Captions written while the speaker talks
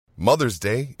Mother's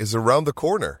Day is around the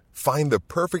corner. Find the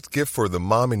perfect gift for the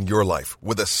mom in your life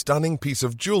with a stunning piece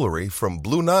of jewelry from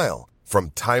Blue Nile.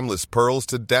 From timeless pearls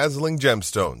to dazzling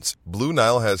gemstones, Blue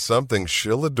Nile has something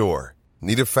she'll adore.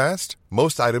 Need it fast?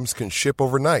 Most items can ship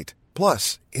overnight.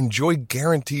 Plus, enjoy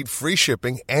guaranteed free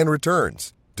shipping and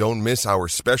returns. Don't miss our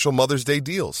special Mother's Day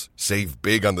deals. Save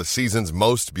big on the season's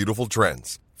most beautiful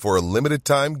trends. For a limited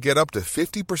time, get up to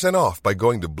 50% off by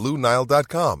going to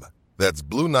BlueNile.com. That's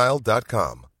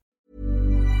BlueNile.com.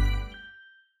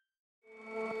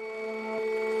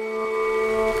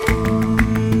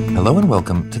 Hello and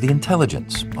welcome to The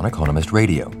Intelligence on Economist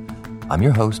Radio. I'm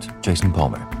your host, Jason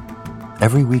Palmer.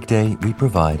 Every weekday, we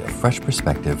provide a fresh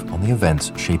perspective on the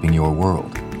events shaping your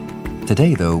world.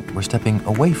 Today, though, we're stepping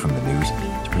away from the news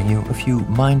to bring you a few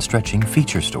mind-stretching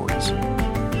feature stories.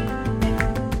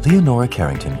 Leonora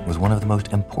Carrington was one of the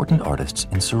most important artists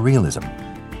in surrealism,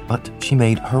 but she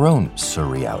made her own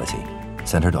surreality,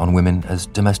 centered on women as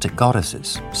domestic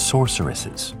goddesses,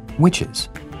 sorceresses, witches.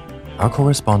 Our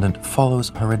correspondent follows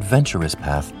her adventurous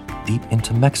path deep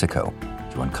into Mexico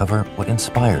to uncover what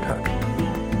inspired her.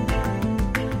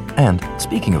 And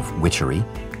speaking of witchery,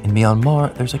 in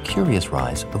Myanmar there's a curious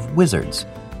rise of wizards.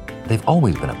 They've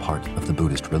always been a part of the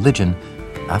Buddhist religion.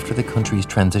 After the country's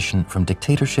transition from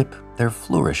dictatorship, they're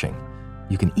flourishing.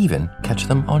 You can even catch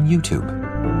them on YouTube.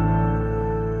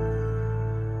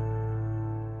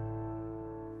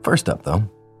 First up, though.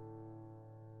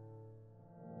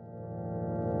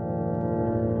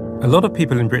 A lot of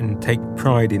people in Britain take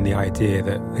pride in the idea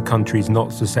that the country is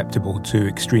not susceptible to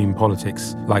extreme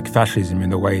politics like fascism in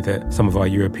the way that some of our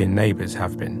European neighbours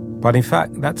have been. But in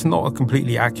fact, that's not a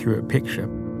completely accurate picture.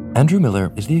 Andrew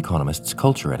Miller is The Economist's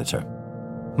culture editor.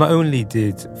 Not only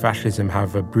did fascism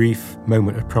have a brief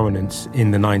moment of prominence in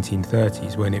the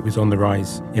 1930s when it was on the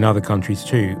rise in other countries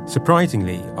too,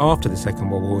 surprisingly, after the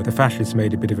Second World War, the fascists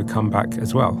made a bit of a comeback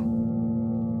as well.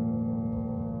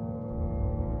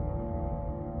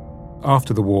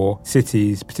 After the war,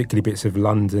 cities, particularly bits of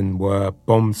London, were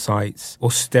bomb sites.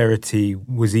 Austerity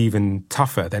was even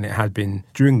tougher than it had been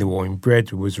during the war. And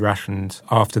bread was rationed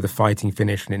after the fighting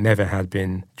finished, and it never had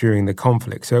been during the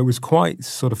conflict. So it was quite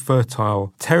sort of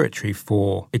fertile territory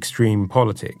for extreme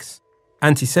politics.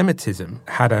 Anti-Semitism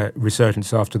had a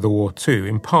resurgence after the war too,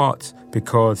 in part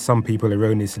because some people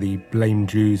erroneously blamed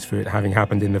Jews for it having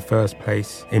happened in the first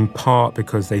place, in part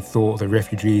because they thought the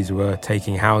refugees were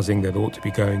taking housing that ought to be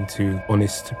going to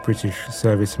honest British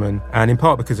servicemen, and in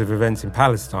part because of events in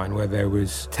Palestine where there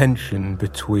was tension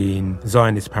between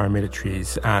Zionist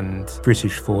paramilitaries and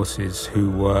British forces who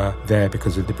were there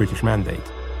because of the British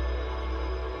Mandate.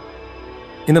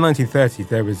 In the 1930s,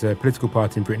 there was a political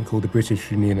party in Britain called the British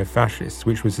Union of Fascists,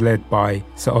 which was led by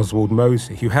Sir Oswald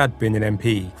Mosley, who had been an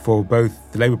MP for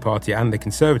both the Labour Party and the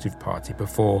Conservative Party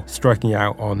before striking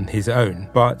out on his own.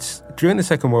 But during the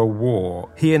Second World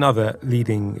War, he and other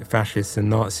leading fascists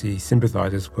and Nazi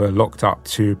sympathisers were locked up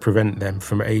to prevent them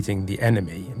from aiding the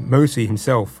enemy. Mosley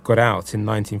himself got out in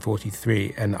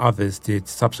 1943, and others did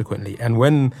subsequently. And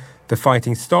when the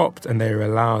fighting stopped and they were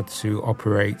allowed to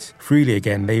operate freely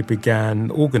again, they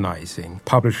began organising,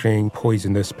 publishing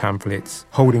poisonous pamphlets,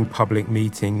 holding public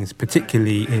meetings,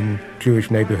 particularly in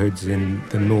Jewish neighbourhoods in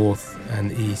the north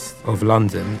and east of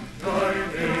London.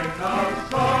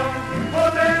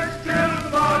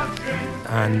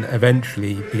 And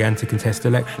eventually began to contest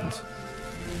elections.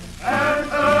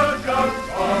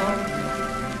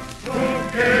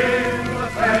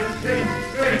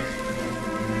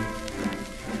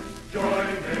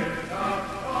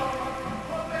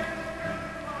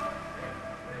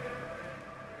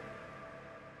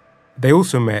 They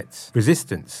also met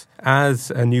resistance. As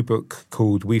a new book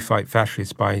called We Fight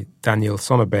Fascists by Daniel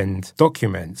Sonnabend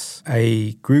documents,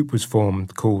 a group was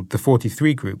formed called the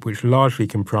 43 Group, which largely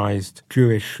comprised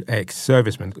Jewish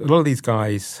ex-servicemen. A lot of these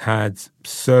guys had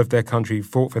served their country,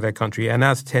 fought for their country, and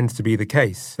as tends to be the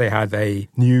case, they had a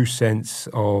new sense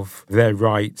of their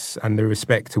rights and the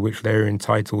respect to which they were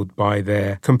entitled by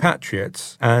their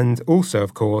compatriots. And also,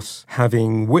 of course,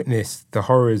 having witnessed the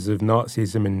horrors of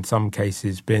Nazism, in some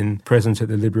cases been present at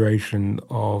the liberation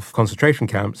of concentration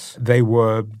camps, they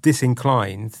were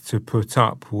disinclined to put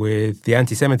up with the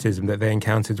anti-Semitism that they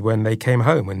encountered when they came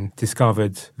home and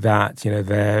discovered that,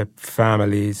 their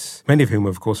families, many of whom,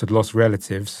 of course, had lost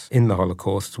relatives in the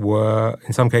Holocaust, were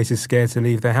in some cases scared to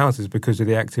leave their houses because of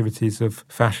the activities of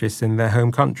fascists in their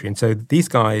home country. And so these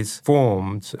guys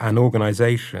formed an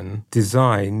organisation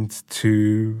designed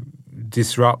to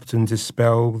disrupt and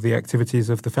dispel the activities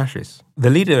of the fascists. The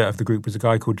leader of the group was a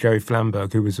guy called Jerry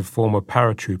Flamberg, who was a former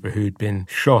paratrooper who'd been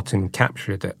shot and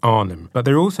captured at Arnhem. But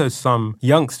there are also some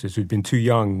youngsters who'd been too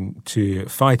young to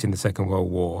fight in the Second World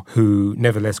War who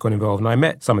nevertheless got involved. And I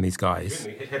met some of these guys.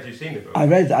 Have you seen the book?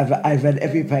 I've read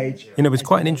every page. You know, it was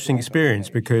quite an interesting experience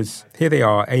because here they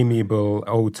are, amiable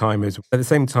old-timers. At the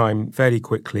same time, fairly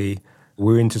quickly,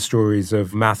 we're into stories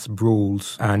of mass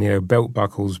brawls and, belt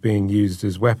buckles being used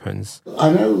as weapons.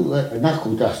 I know that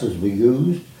knuckle dusters were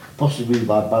used, possibly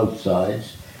by both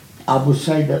sides. I would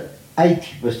say that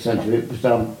 80% of it was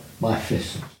done by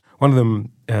fists. One of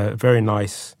them, a very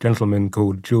nice gentleman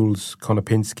called Jules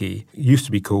Konopinski, used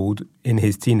to be called, in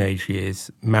his teenage years,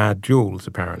 Mad Jules,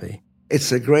 apparently.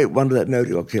 It's a great wonder that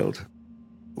nobody got killed.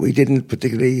 We didn't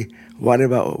particularly worry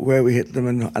about where we hit them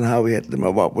and how we hit them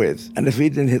or what with. And if we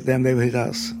didn't hit them, they would hit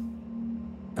us.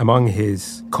 Among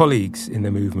his colleagues in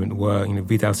the movement were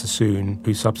Vidal Sassoon,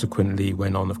 who subsequently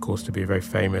went on, of course, to be a very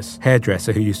famous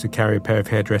hairdresser who used to carry a pair of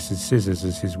hairdresser's scissors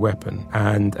as his weapon,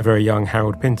 and a very young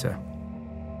Harold Pinter.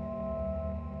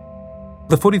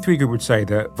 The 43 group would say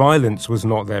that violence was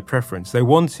not their preference. They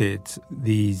wanted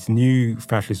these new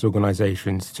fascist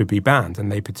organisations to be banned, and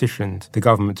they petitioned the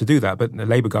government to do that, but the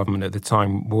Labour government at the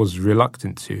time was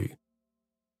reluctant to.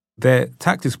 Their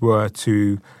tactics were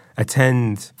to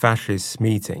attend fascist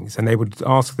meetings, and they would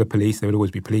ask the police, there would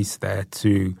always be police there,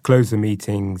 to close the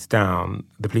meetings down.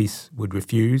 The police would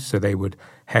refuse, so they would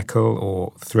heckle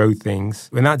or throw things.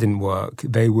 When that didn't work,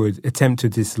 they would attempt to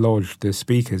dislodge the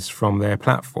speakers from their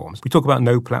platforms. We talk about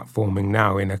no platforming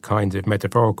now in a kind of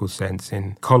metaphorical sense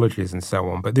in colleges and so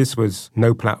on, but this was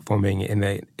no platforming in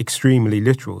an extremely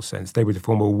literal sense. They would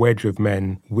form a wedge of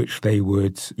men which they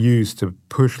would use to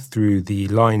push through the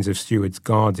lines of stewards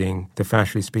guarding the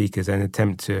fascist speakers and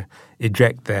attempt to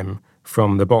eject them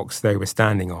from the box they were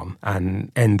standing on and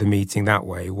end the meeting that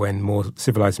way when more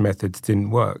civilized methods didn't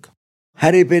work.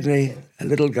 Harry Bidney, a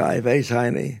little guy, very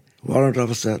tiny, warrant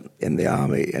officer in the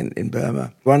army in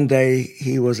Burma. One day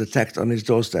he was attacked on his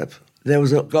doorstep. There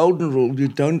was a golden rule: you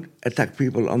don't attack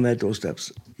people on their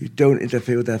doorsteps. You don't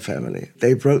interfere with their family.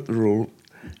 They broke the rule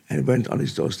and went on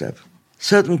his doorstep.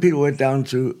 Certain people went down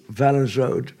to Valence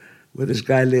Road, where this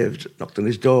guy lived, knocked on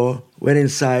his door, went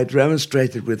inside,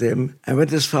 remonstrated with him, and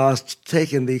went as far as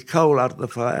taking the coal out of the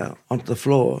fire onto the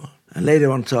floor and laid it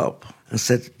on top and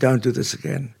said, "Don't do this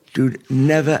again. Do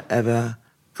never, ever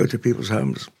go to people's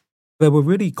homes." There were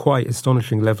really quite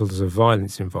astonishing levels of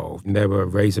violence involved. There were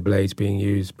razor blades being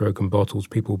used, broken bottles,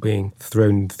 people being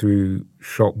thrown through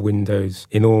shop windows,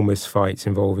 enormous fights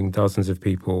involving dozens of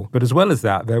people. But as well as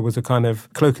that, there was a kind of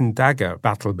cloak and dagger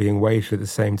battle being waged at the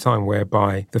same time,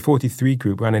 whereby the 43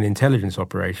 group ran an intelligence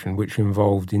operation which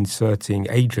involved inserting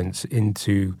agents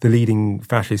into the leading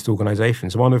fascist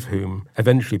organisations, one of whom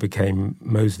eventually became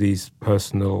Mosley's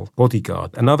personal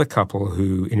bodyguard. Another couple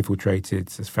who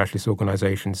infiltrated fascist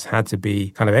organisations had to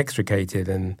be kind of extricated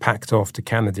and packed off to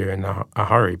Canada in a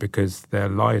hurry because their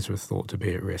lives were thought to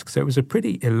be at risk. So it was a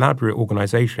pretty elaborate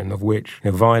organisation of which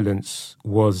violence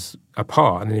was a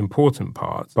part, an important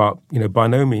part, but by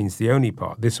no means the only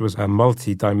part. This was a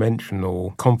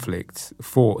multi-dimensional conflict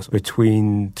fought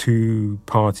between two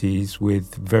parties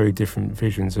with very different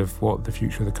visions of what the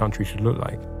future of the country should look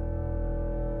like.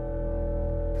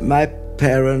 My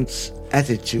parents'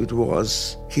 attitude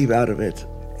was, keep out of it.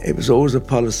 It was always a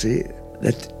policy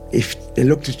that if they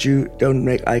looked at you, don't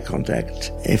make eye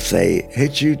contact. If they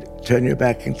hit you, turn your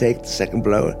back and take the second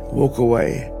blow, walk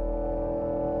away.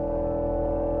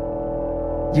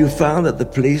 You found that the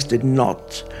police did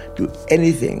not do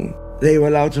anything. They were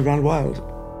allowed to run wild.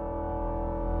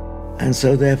 And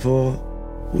so therefore,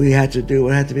 we had to do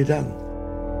what had to be done,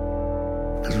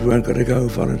 because we weren't going to go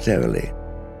voluntarily.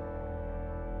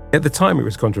 At the time it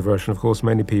was controversial. Of course,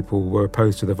 many people were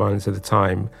opposed to the violence at the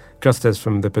time. Just as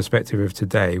from the perspective of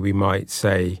today, we might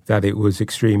say that it was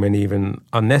extreme and even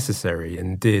unnecessary.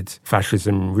 And did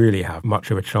fascism really have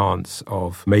much of a chance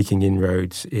of making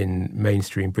inroads in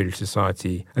mainstream British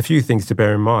society? A few things to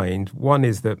bear in mind. One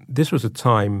is that this was a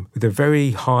time with a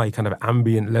very high kind of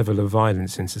ambient level of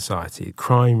violence in society.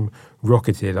 Crime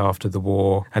rocketed after the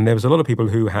war, and there was a lot of people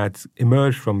who had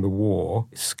emerged from the war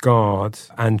scarred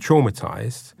and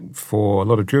traumatized. For a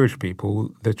lot of Jewish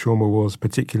people, the trauma was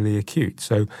particularly acute.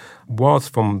 So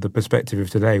whilst from the perspective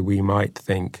of today we might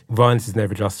think violence is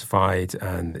never justified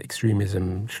and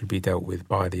extremism should be dealt with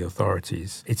by the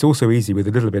authorities, it's also easy with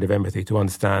a little bit of empathy to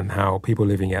understand how people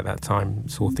living at that time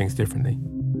saw things differently.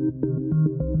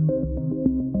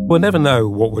 We'll never know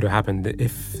what would have happened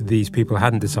if these people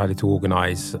hadn't decided to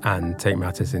organise and take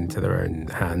matters into their own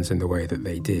hands in the way that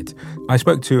they did. I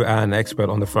spoke to an expert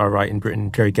on the far right in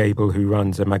Britain, Jerry Gable, who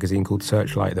runs a magazine called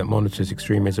Searchlight that monitors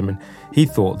extremism, and he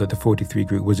thought that the 43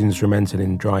 group was instrumental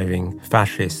in driving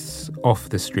fascists off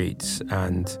the streets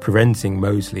and preventing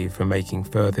Mosley from making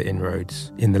further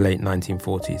inroads in the late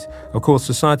 1940s. Of course,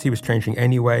 society was changing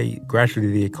anyway.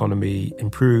 Gradually, the economy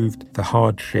improved, the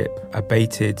hardship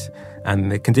abated,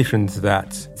 and the conditions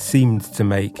that seemed to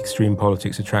make extreme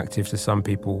politics attractive to some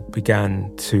people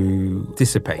began to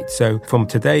dissipate. So from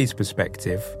today's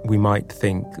perspective, we might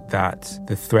think that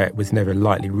the threat was never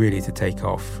likely really to take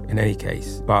off in any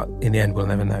case. But in the end, we'll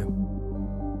never know.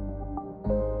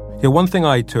 Yeah, one thing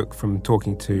I took from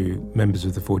talking to members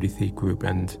of the 43 group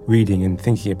and reading and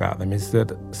thinking about them is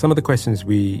that some of the questions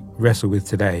we wrestle with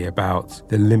today about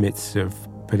the limits of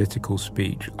political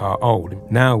speech are old.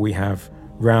 Now we have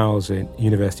rows at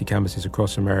university campuses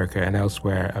across America and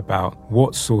elsewhere about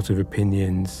what sort of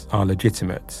opinions are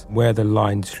legitimate, where the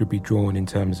lines should be drawn in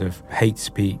terms of hate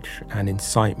speech and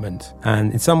incitement.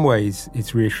 And in some ways,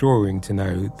 it's reassuring to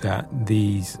know that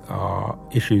these are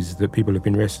issues that people have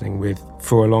been wrestling with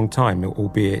for a long time,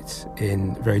 albeit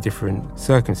in very different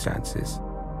circumstances.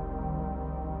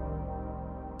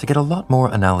 To get a lot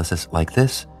more analysis like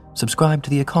this, subscribe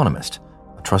to The Economist,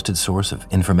 a trusted source of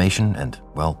information and,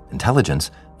 well, intelligence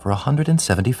for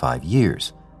 175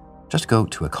 years. Just go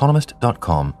to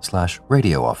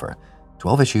economist.com/radio offer.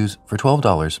 12 issues for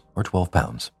 $12 or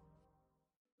 £12.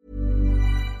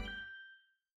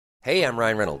 Hey, I'm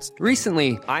Ryan Reynolds.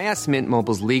 Recently, I asked Mint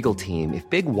Mobile's legal team if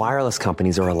big wireless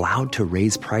companies are allowed to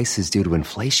raise prices due to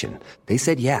inflation. They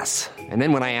said yes. And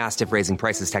then when I asked if raising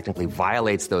prices technically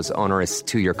violates those onerous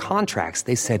 2-year contracts,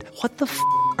 they said, "What the f***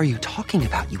 are you talking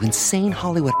about, you insane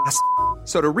Hollywood ass?"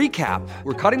 So to recap,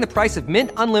 we're cutting the price of Mint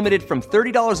Unlimited from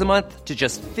 $30 a month to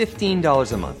just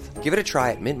 $15 a month. Give it a try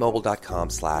at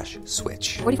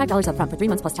mintmobile.com/switch. $45 up front for 3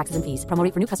 months plus taxes and fees. Promo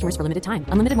rate for new customers for limited time.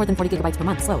 Unlimited more than 40 gigabytes per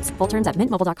month. Slows full terms at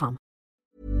mintmobile.com.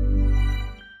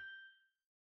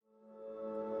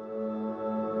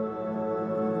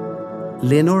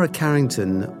 Leonora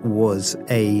Carrington was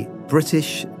a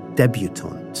British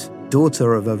debutante,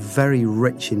 daughter of a very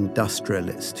rich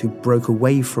industrialist who broke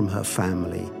away from her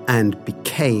family and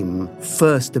became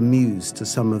first a muse to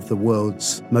some of the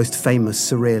world's most famous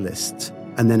surrealists,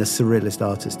 and then a surrealist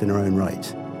artist in her own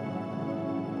right.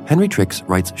 Henry Trix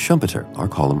writes Schumpeter, our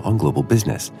column on global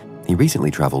business. He recently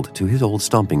traveled to his old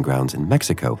stomping grounds in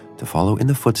Mexico to follow in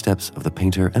the footsteps of the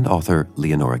painter and author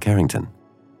Leonora Carrington.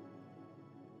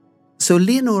 So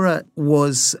Leonora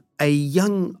was a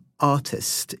young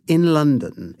artist in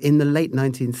London in the late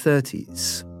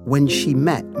 1930s when she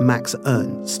met Max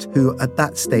Ernst, who at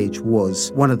that stage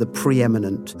was one of the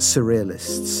preeminent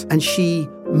surrealists. And she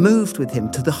moved with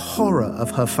him, to the horror of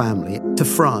her family, to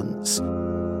France,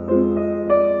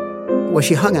 where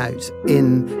she hung out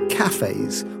in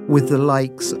cafes with the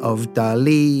likes of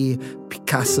Dali,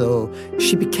 Picasso.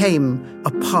 She became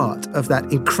a part of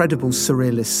that incredible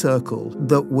surrealist circle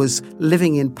that was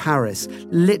living in Paris,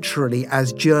 literally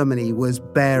as Germany was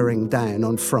bearing down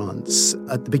on France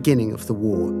at the beginning of the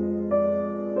war.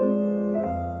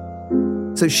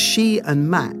 So she and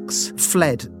Max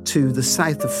fled to the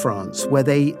south of France, where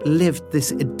they lived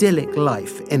this idyllic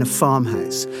life in a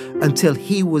farmhouse until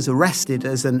he was arrested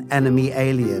as an enemy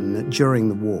alien during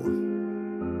the war.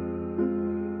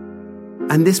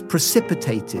 And this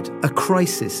precipitated a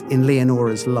crisis in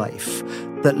Leonora's life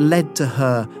that led to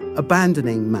her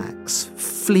abandoning Max,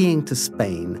 fleeing to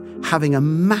Spain, having a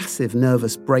massive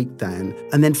nervous breakdown,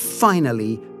 and then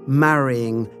finally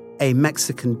marrying a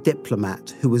Mexican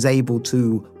diplomat who was able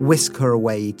to whisk her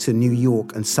away to New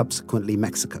York and subsequently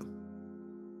Mexico.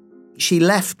 She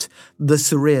left the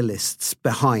surrealists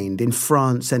behind in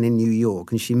France and in New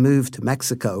York, and she moved to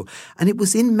Mexico. And it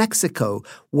was in Mexico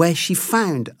where she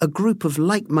found a group of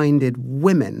like-minded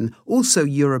women, also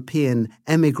European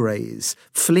émigrés,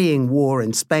 fleeing war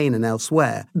in Spain and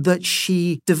elsewhere, that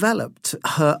she developed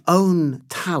her own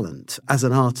talent as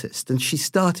an artist. And she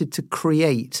started to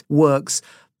create works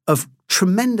of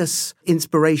tremendous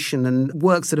inspiration and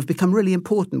works that have become really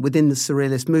important within the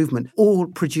surrealist movement, all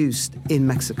produced in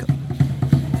Mexico.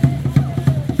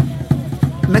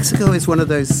 Mexico is one of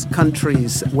those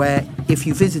countries where if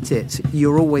you visit it,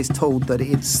 you're always told that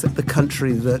it's the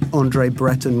country that André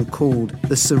Breton called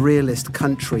the surrealist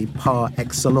country par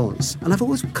excellence. And I've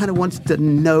always kind of wanted to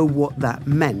know what that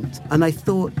meant. And I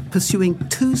thought pursuing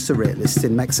two surrealists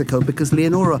in Mexico, because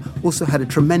Leonora also had a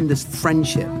tremendous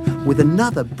friendship with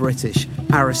another British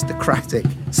aristocratic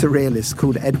surrealist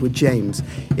called Edward James.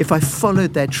 If I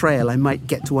followed their trail, I might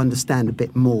get to understand a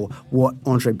bit more what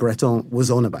André Breton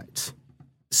was on about.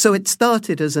 So it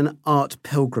started as an art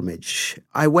pilgrimage.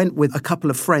 I went with a couple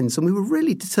of friends and we were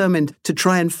really determined to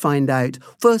try and find out,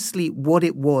 firstly, what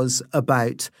it was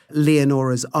about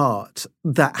Leonora's art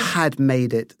that had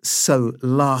made it so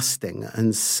lasting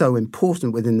and so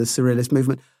important within the Surrealist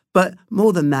movement. But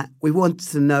more than that, we wanted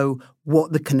to know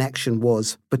what the connection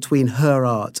was between her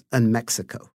art and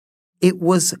Mexico. It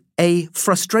was a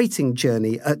frustrating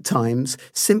journey at times,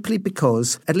 simply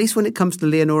because, at least when it comes to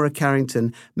Leonora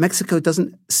Carrington, Mexico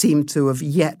doesn't seem to have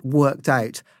yet worked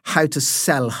out how to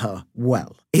sell her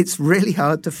well. It's really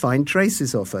hard to find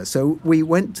traces of her. So we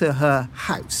went to her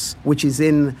house, which is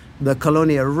in the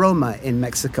Colonia Roma in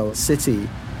Mexico City.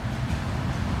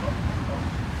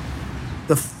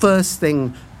 The first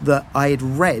thing that I'd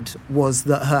read was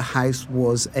that her house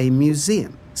was a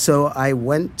museum. So I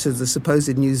went to the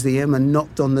supposed museum and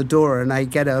knocked on the door, and I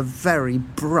get a very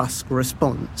brusque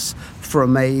response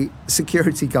from a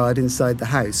security guard inside the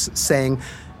house saying,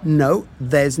 "No,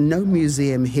 there's no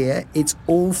museum here. It's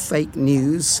all fake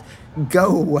news. Go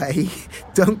away.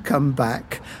 Don't come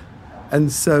back." And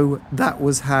so that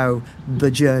was how the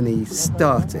journey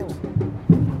started.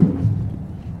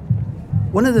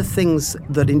 One of the things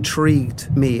that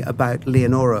intrigued me about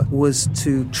Leonora was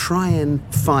to try and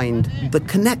find the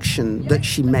connection that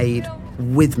she made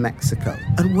with Mexico.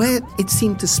 And where it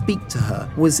seemed to speak to her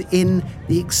was in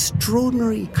the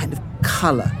extraordinary kind of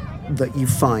colour that you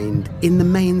find in the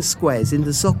main squares, in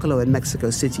the Zócalo in Mexico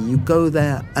City. You go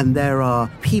there and there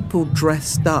are people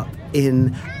dressed up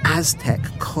in Aztec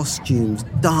costumes,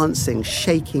 dancing,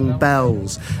 shaking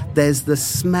bells. There's the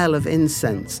smell of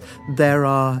incense. There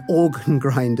are organ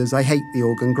grinders. I hate the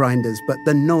organ grinders, but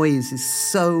the noise is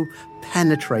so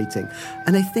penetrating.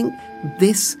 And I think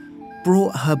this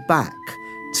brought her back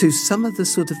to some of the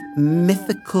sort of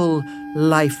mythical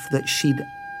life that she'd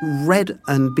read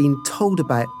and been told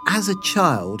about as a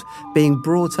child, being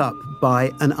brought up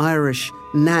by an Irish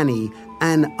nanny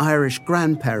and Irish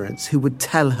grandparents who would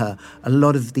tell her a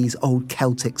lot of these old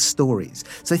Celtic stories.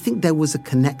 So I think there was a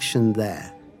connection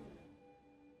there.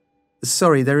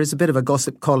 Sorry, there is a bit of a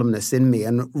gossip columnist in me,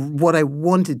 and what I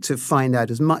wanted to find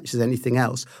out as much as anything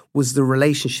else was the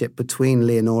relationship between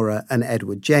Leonora and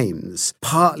Edward James,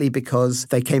 partly because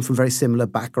they came from very similar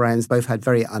backgrounds, both had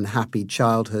very unhappy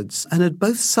childhoods, and had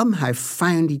both somehow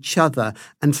found each other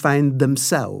and found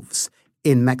themselves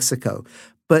in Mexico.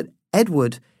 But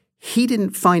Edward, he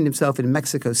didn't find himself in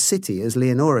Mexico City as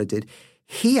Leonora did.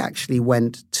 He actually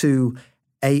went to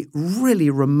a really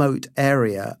remote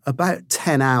area, about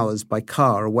 10 hours by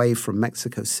car away from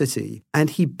Mexico City.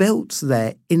 And he built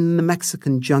there in the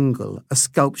Mexican jungle a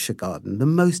sculpture garden, the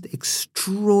most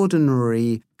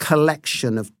extraordinary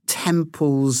collection of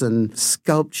temples and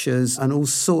sculptures and all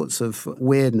sorts of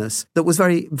weirdness that was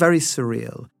very, very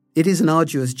surreal. It is an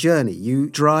arduous journey. You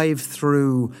drive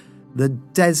through the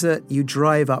desert, you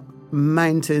drive up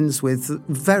mountains with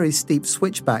very steep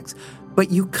switchbacks,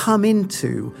 but you come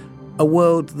into a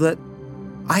world that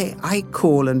I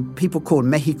call, and people call,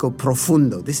 Mexico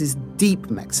Profundo. This is deep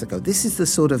Mexico. This is the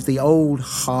sort of the old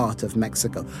heart of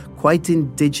Mexico, quite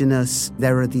indigenous.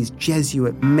 There are these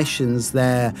Jesuit missions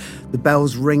there. The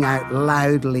bells ring out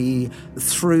loudly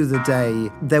through the day.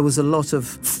 There was a lot of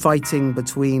fighting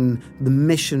between the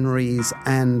missionaries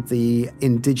and the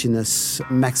indigenous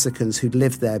Mexicans who'd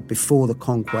lived there before the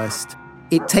conquest.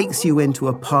 It takes you into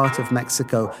a part of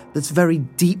Mexico that's very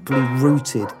deeply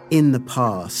rooted in the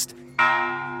past.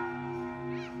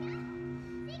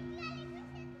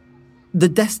 The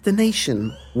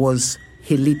destination was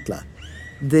Xilitla,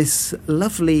 this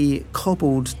lovely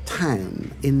cobbled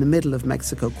town in the middle of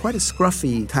Mexico, quite a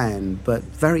scruffy town, but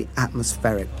very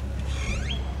atmospheric.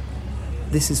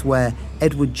 This is where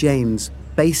Edward James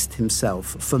based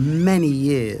himself for many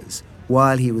years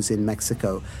while he was in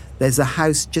Mexico. There's a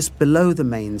house just below the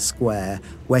main square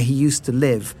where he used to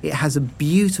live. It has a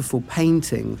beautiful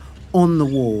painting on the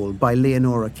wall by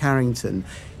Leonora Carrington.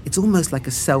 It's almost like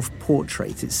a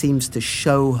self-portrait. It seems to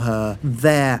show her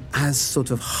there as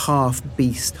sort of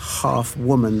half-beast,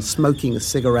 half-woman, smoking a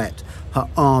cigarette, her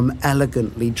arm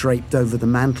elegantly draped over the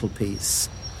mantelpiece.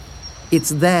 It's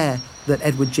there that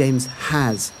Edward James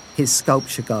has his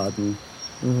sculpture garden.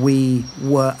 we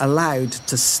were allowed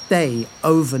to stay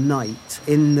overnight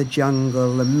in the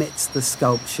jungle amidst the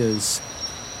sculptures.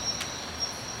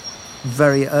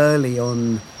 Very early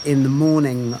on in the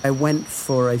morning, I went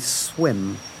for a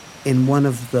swim in one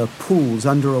of the pools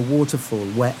under a waterfall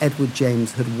where Edward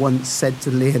James had once said to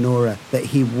Leonora that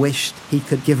he wished he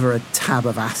could give her a tab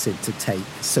of acid to take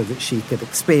so that she could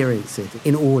experience it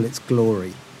in all its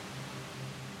glory.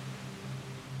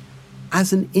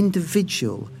 As an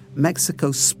individual,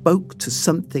 Mexico spoke to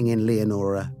something in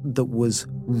Leonora that was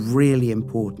really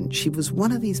important. She was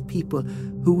one of these people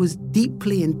who was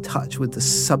deeply in touch with the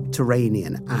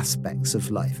subterranean aspects of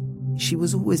life. She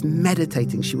was always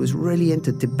meditating. She was really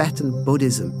into Tibetan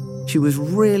Buddhism. She was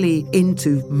really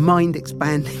into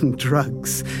mind-expanding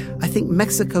drugs. I think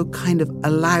Mexico kind of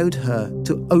allowed her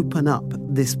to open up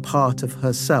this part of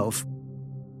herself.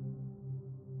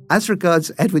 As regards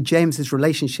Edward James's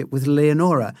relationship with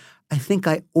Leonora, I think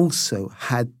I also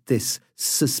had this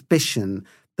suspicion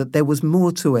that there was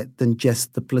more to it than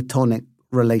just the platonic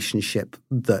relationship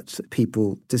that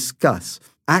people discuss.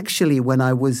 Actually, when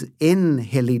I was in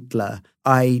Xilitla,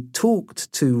 I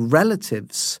talked to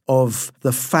relatives of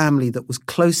the family that was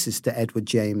closest to Edward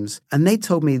James, and they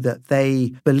told me that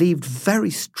they believed very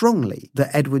strongly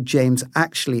that Edward James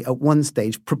actually at one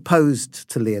stage proposed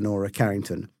to Leonora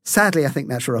Carrington. Sadly, I think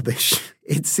that's rubbish.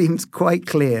 It seems quite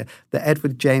clear that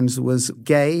Edward James was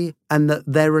gay and that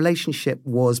their relationship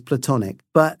was platonic.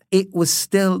 But it was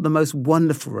still the most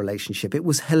wonderful relationship. It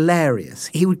was hilarious.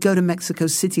 He would go to Mexico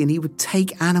City and he would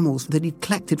take animals that he'd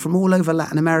collected from all over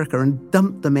Latin America and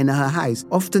dump them in her house,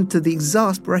 often to the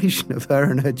exasperation of her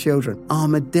and her children.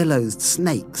 Armadillos,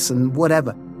 snakes, and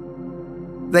whatever.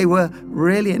 They were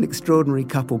really an extraordinary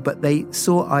couple, but they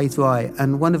saw eye to eye.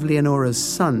 And one of Leonora's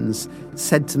sons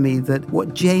said to me that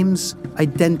what James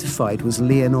identified was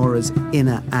Leonora's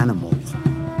inner animal.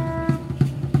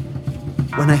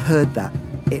 When I heard that,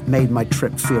 it made my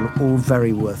trip feel all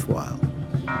very worthwhile.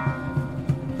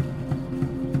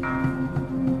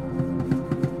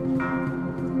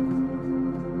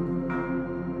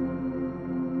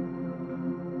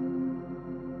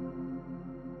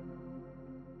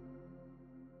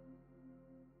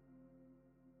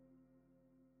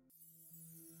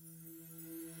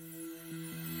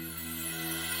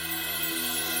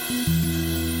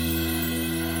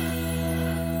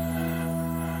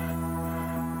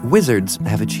 Wizards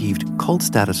have achieved cult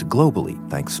status globally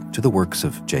thanks to the works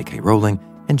of J.K. Rowling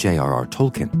and J.R.R.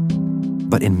 Tolkien.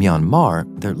 But in Myanmar,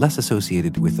 they're less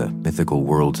associated with the mythical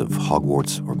worlds of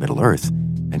Hogwarts or Middle-earth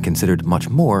and considered much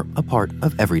more a part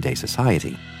of everyday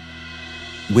society.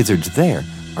 Wizards there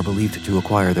are believed to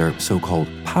acquire their so-called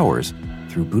powers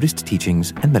through Buddhist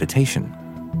teachings and meditation.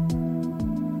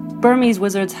 Burmese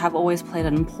wizards have always played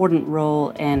an important role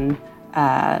in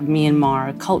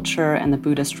Myanmar culture and the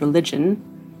Buddhist religion.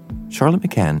 Charlotte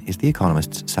McCann is The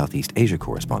Economist's Southeast Asia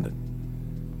correspondent.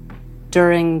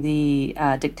 During the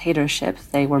dictatorship,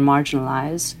 they were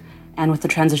marginalized, and with the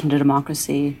transition to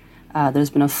democracy, there's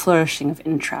been a flourishing of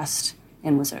interest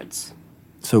in wizards.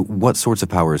 So what sorts of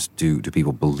powers do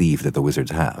people believe that the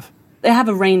wizards have? They have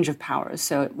a range of powers.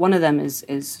 So one of them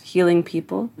is healing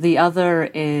people. The other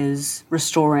is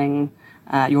restoring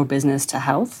your business to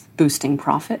health, boosting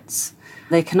profits.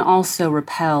 They can also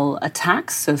repel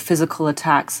attacks, so physical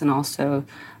attacks and also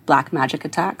black magic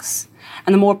attacks.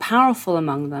 And the more powerful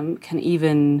among them can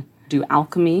even do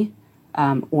alchemy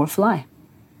or fly.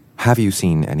 Have you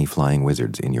seen any flying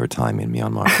wizards in your time in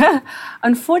Myanmar?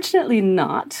 Unfortunately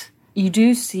not. You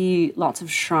do see lots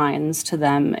of shrines to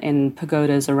them in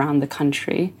pagodas around the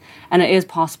country. And it is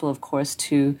possible, of course,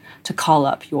 to call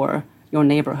up your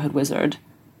neighborhood wizard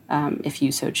if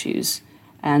you so choose.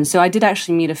 And so I did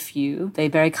actually meet a few. They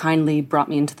very kindly brought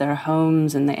me into their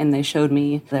homes and they showed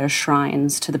me their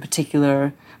shrines to the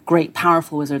particular great,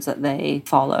 powerful wizards that they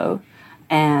follow.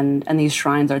 And these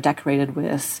shrines are decorated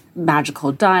with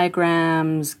magical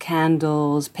diagrams,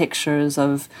 candles, pictures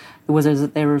of the wizards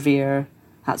that they revere,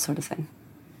 that sort of thing.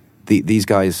 These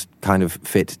guys kind of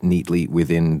fit neatly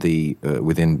within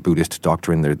within Buddhist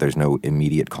doctrine. There's no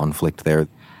immediate conflict there.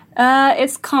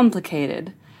 It's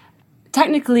complicated.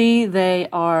 Technically, they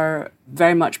are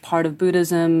very much part of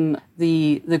Buddhism.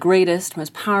 The greatest,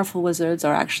 most powerful wizards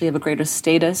are actually of a greater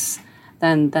status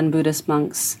than Buddhist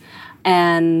monks.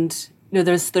 And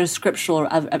there's scriptural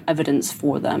evidence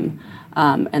for them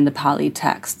in the Pali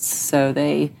texts. So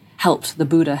they helped the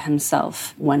Buddha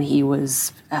himself when he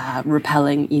was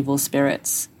repelling evil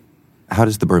spirits. How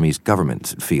does the Burmese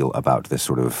government feel about this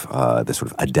sort of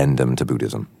addendum to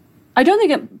Buddhism? I don't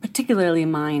think it particularly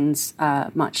minds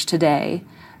much today,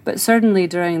 but certainly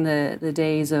during the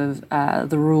days of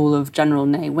the rule of General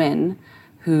Ne Win,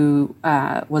 who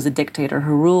was a dictator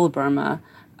who ruled Burma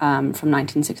from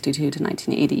 1962 to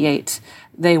 1988.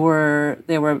 They were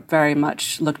very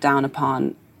much looked down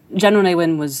upon. General Ne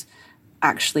Win was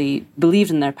actually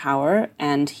believed in their power,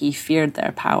 and he feared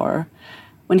their power.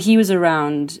 When he was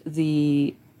around,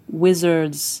 the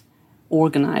wizards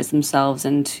organized themselves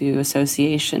into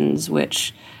associations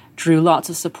which drew lots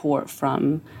of support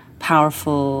from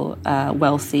powerful,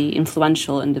 wealthy,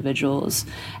 influential individuals.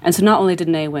 And so not only did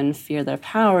Ne Win fear their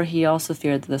power, he also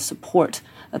feared the support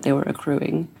that they were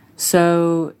accruing.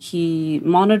 So he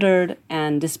monitored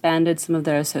and disbanded some of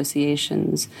their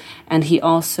associations, and he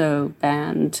also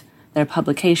banned their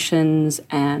publications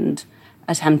and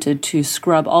attempted to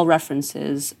scrub all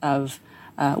references of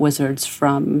wizards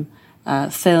from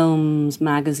films,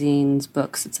 magazines,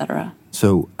 books, etc.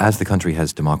 So as the country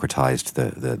has democratized,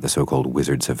 the so-called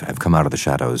wizards have come out of the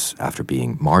shadows after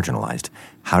being marginalized.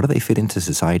 How do they fit into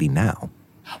society now?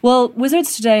 Well,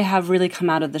 wizards today have really come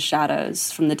out of the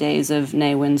shadows from the days of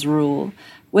Ne Win's rule.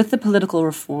 With the political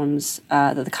reforms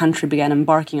that the country began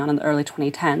embarking on in the early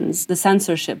 2010s, the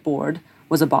censorship board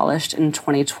was abolished in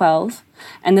 2012,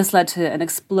 and this led to an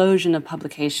explosion of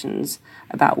publications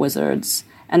about wizards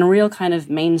and a real kind of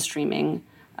mainstreaming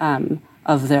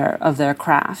of their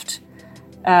craft.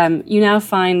 You now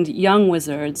find young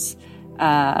wizards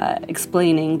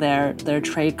explaining their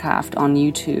tradecraft on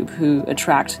YouTube who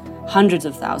attract hundreds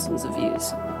of thousands of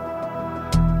views.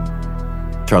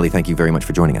 Charlie, thank you very much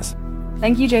for joining us.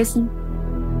 Thank you, Jason.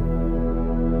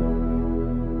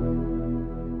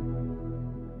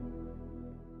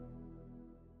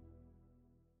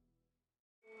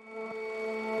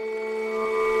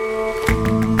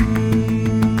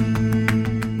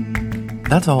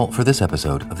 That's all for this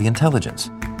episode of The Intelligence.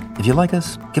 If you like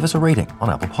us, give us a rating on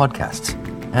Apple Podcasts.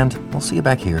 And we'll see you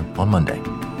back here on Monday.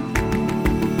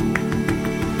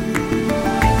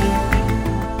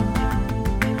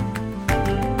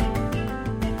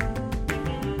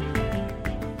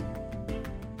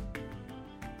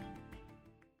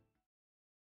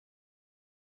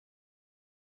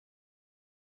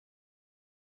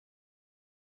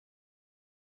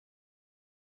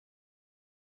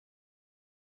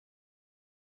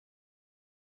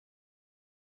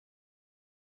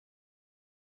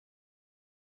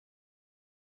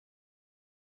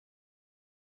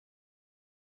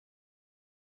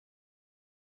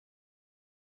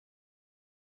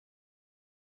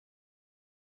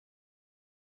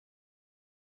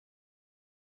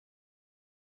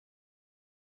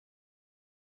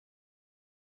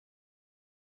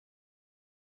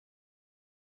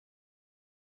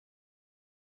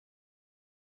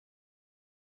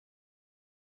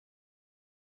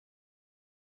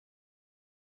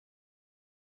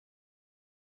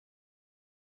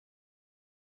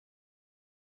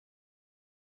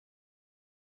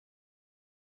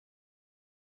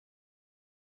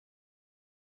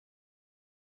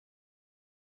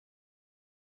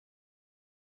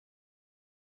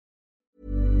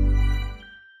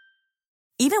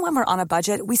 Even when we're on a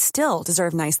budget, we still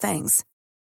deserve nice things.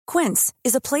 Quince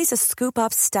is a place to scoop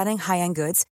up stunning high-end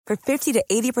goods for 50 to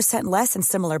 80% less than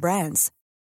similar brands.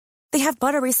 They have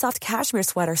buttery soft cashmere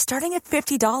sweaters starting at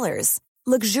 $50,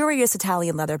 luxurious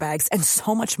Italian leather bags, and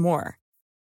so much more.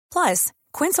 Plus,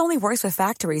 Quince only works with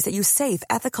factories that use safe,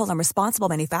 ethical, and responsible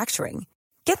manufacturing.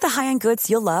 Get the high-end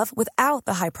goods you'll love without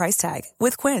the high price tag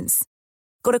with Quince.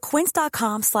 Go to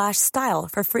quince.com/style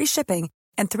for free shipping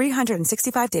and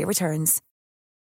 365-day returns.